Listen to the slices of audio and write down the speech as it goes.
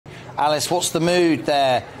Alice, what's the mood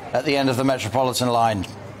there at the end of the Metropolitan line?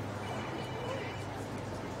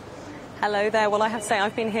 Hello there. Well, I have to say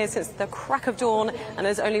I've been here since the crack of dawn, and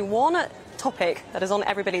there's only one topic that is on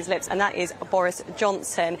everybody's lips, and that is Boris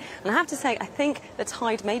Johnson. And I have to say, I think the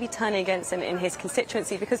tide may be turning against him in his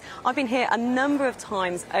constituency, because I've been here a number of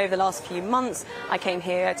times over the last few months. I came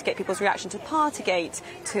here to get people's reaction to Partygate,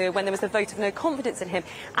 to when there was the vote of no confidence in him,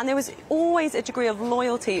 and there was always a degree of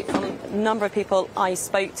loyalty from a number of people I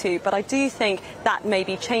spoke to. But I do think that may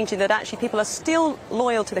be changing, that actually people are still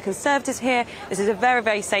loyal to the Conservatives here. This is a very,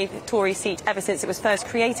 very safe Tory seat ever since it was first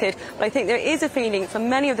created. But I think there is a feeling from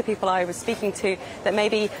many of the people I was speaking to that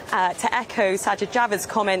maybe, to echo Sajid Javid's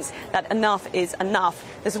comments, that enough is enough.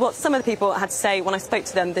 This is what some of the people had to say when I spoke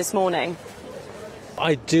to them this morning.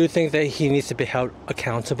 I do think that he needs to be held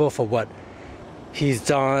accountable for what he's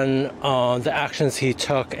done, the actions he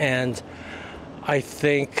took, and I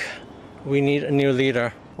think we need a new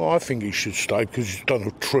leader. Well, I think he should stay because he's done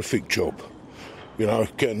a terrific job, you know,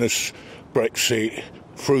 getting us Brexit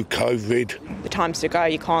through COVID. The time's to go.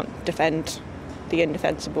 You can't defend the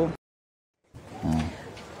indefensible.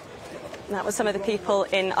 That was some of the people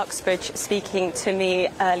in Uxbridge speaking to me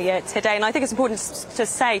earlier today. And I think it's important to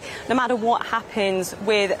say, no matter what happens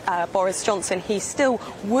with Boris Johnson, he still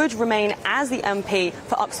would remain as the MP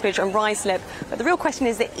for Uxbridge and Ruislip. But the real question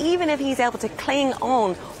is that even if he's able to cling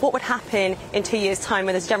on, what would happen in 2 years' time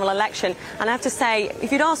when there's a general election? And I have to say,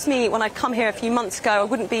 if you'd asked me when I'd come here a few months ago, I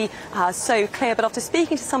wouldn't be so clear. But after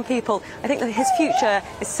speaking to some people, I think that his future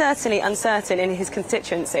is certainly uncertain in his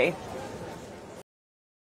constituency.